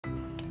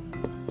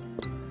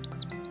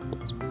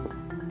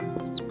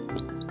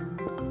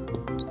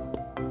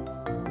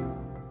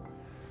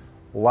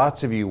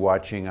Lots of you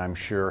watching, I'm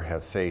sure,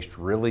 have faced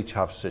really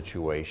tough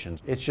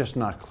situations. It's just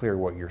not clear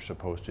what you're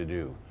supposed to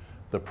do.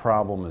 The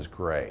problem is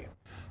gray.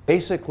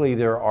 Basically,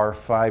 there are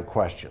 5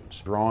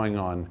 questions, drawing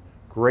on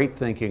great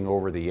thinking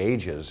over the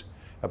ages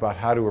about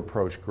how to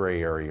approach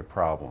gray area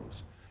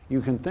problems.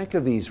 You can think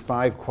of these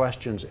 5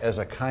 questions as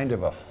a kind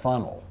of a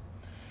funnel.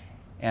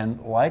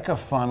 And like a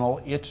funnel,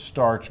 it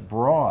starts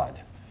broad.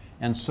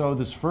 And so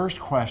this first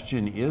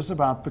question is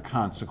about the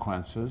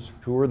consequences.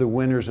 Who are the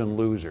winners and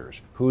losers?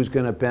 Who's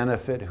going to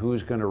benefit?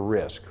 Who's going to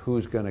risk?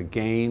 Who's going to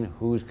gain?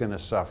 Who's going to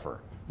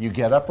suffer? You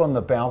get up on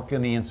the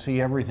balcony and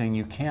see everything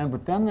you can,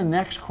 but then the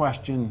next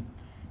question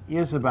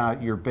is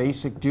about your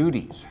basic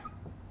duties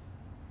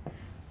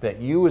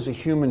that you as a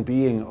human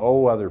being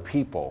owe other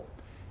people.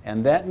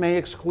 And that may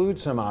exclude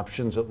some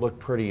options that look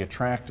pretty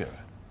attractive.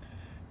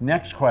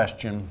 Next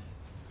question,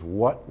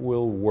 what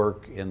will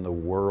work in the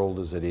world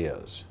as it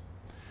is?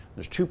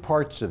 There's 2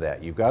 parts to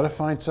that. You've got to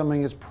find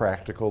something that's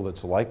practical,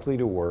 that's likely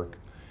to work.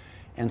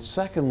 And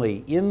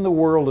secondly, in the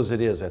world as it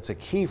is, that's a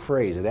key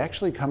phrase. It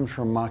actually comes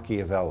from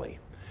Machiavelli.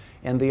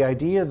 And the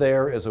idea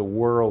there is a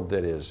world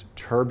that is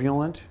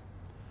turbulent,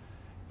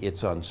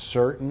 it's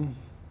uncertain,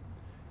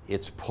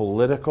 it's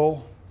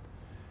political.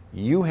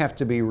 You have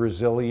to be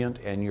resilient,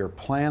 and your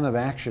plan of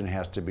action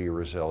has to be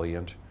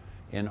resilient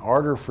in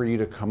order for you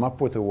to come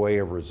up with a way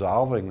of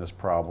resolving this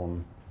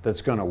problem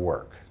that's going to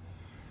work.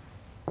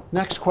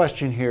 Next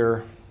question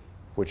here,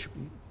 which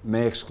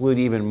may exclude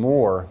even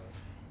more,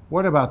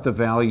 what about the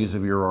values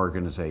of your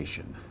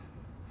organization?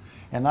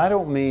 And I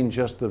don't mean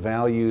just the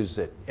values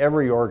that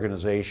every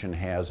organization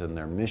has in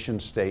their mission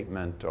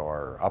statement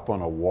or up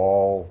on a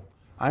wall.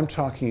 I'm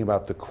talking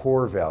about the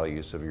core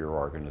values of your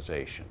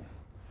organization,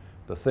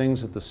 the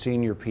things that the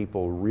senior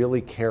people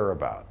really care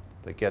about,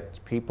 that get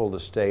people to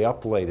stay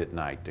up late at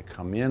night, to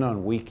come in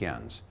on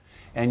weekends.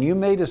 And you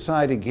may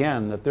decide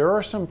again that there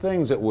are some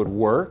things that would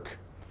work.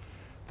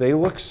 They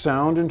look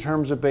sound in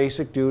terms of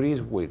basic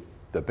duties.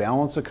 The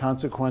balance of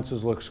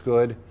consequences looks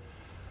good,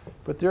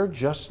 but they're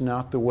just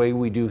not the way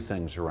we do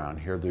things around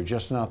here. They're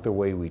just not the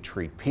way we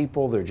treat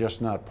people. They're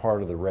just not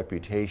part of the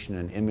reputation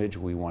and image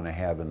we want to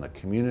have in the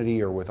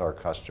community or with our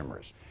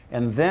customers.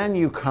 And then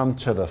you come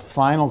to the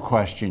final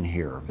question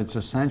here. It's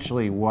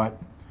essentially, what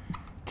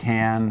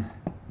can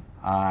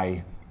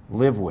I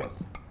live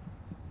with?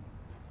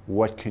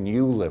 What can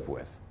you live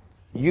with?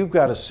 You've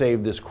got to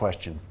save this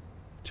question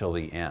till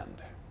the end.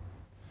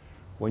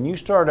 When you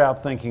start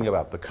out thinking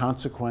about the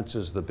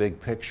consequences, the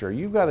big picture,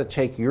 you've got to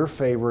take your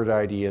favorite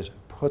ideas,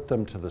 put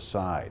them to the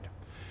side.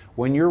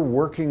 When you're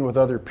working with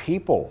other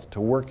people to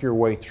work your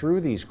way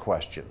through these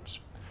questions,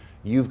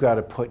 you've got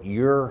to put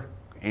your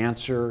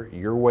answer,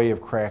 your way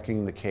of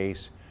cracking the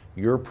case,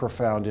 your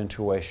profound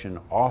intuition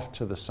off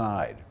to the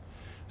side.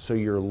 So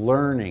you're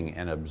learning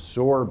and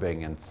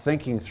absorbing and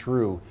thinking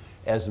through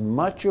as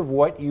much of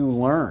what you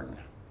learn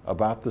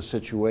about the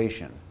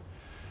situation.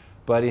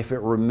 But if it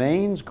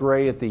remains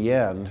gray at the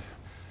end,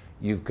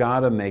 you've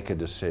got to make a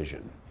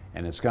decision.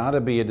 And it's got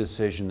to be a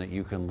decision that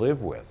you can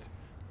live with.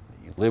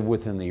 You live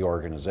within the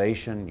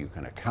organization, you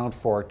can account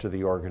for it to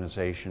the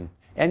organization,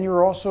 and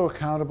you're also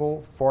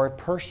accountable for it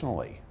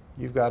personally.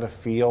 You've got to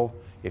feel,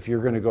 if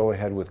you're going to go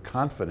ahead with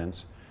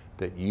confidence,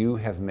 that you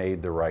have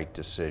made the right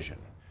decision.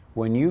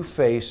 When you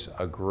face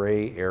a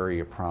gray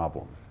area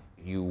problem,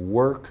 you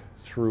work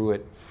through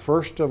it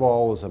first of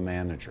all as a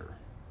manager.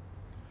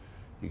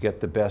 You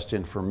get the best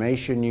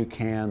information you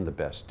can, the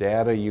best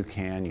data you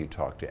can, you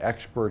talk to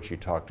experts, you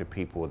talk to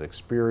people with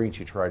experience,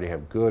 you try to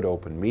have good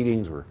open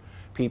meetings where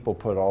people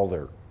put all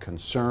their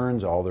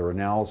concerns, all their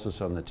analysis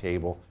on the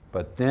table,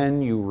 but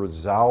then you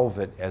resolve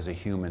it as a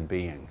human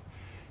being.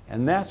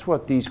 And that's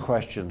what these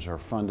questions are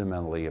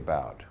fundamentally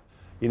about.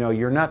 You know,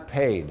 you're not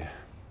paid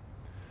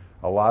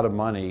a lot of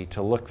money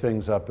to look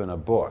things up in a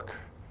book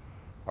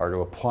or to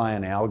apply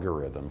an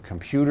algorithm.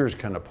 Computers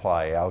can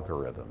apply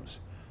algorithms.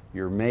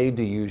 You're made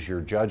to use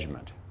your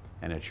judgment,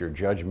 and it's your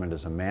judgment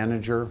as a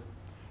manager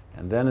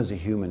and then as a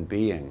human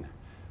being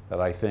that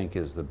I think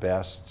is the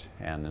best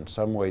and in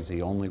some ways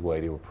the only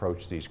way to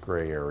approach these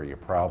gray area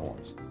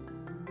problems.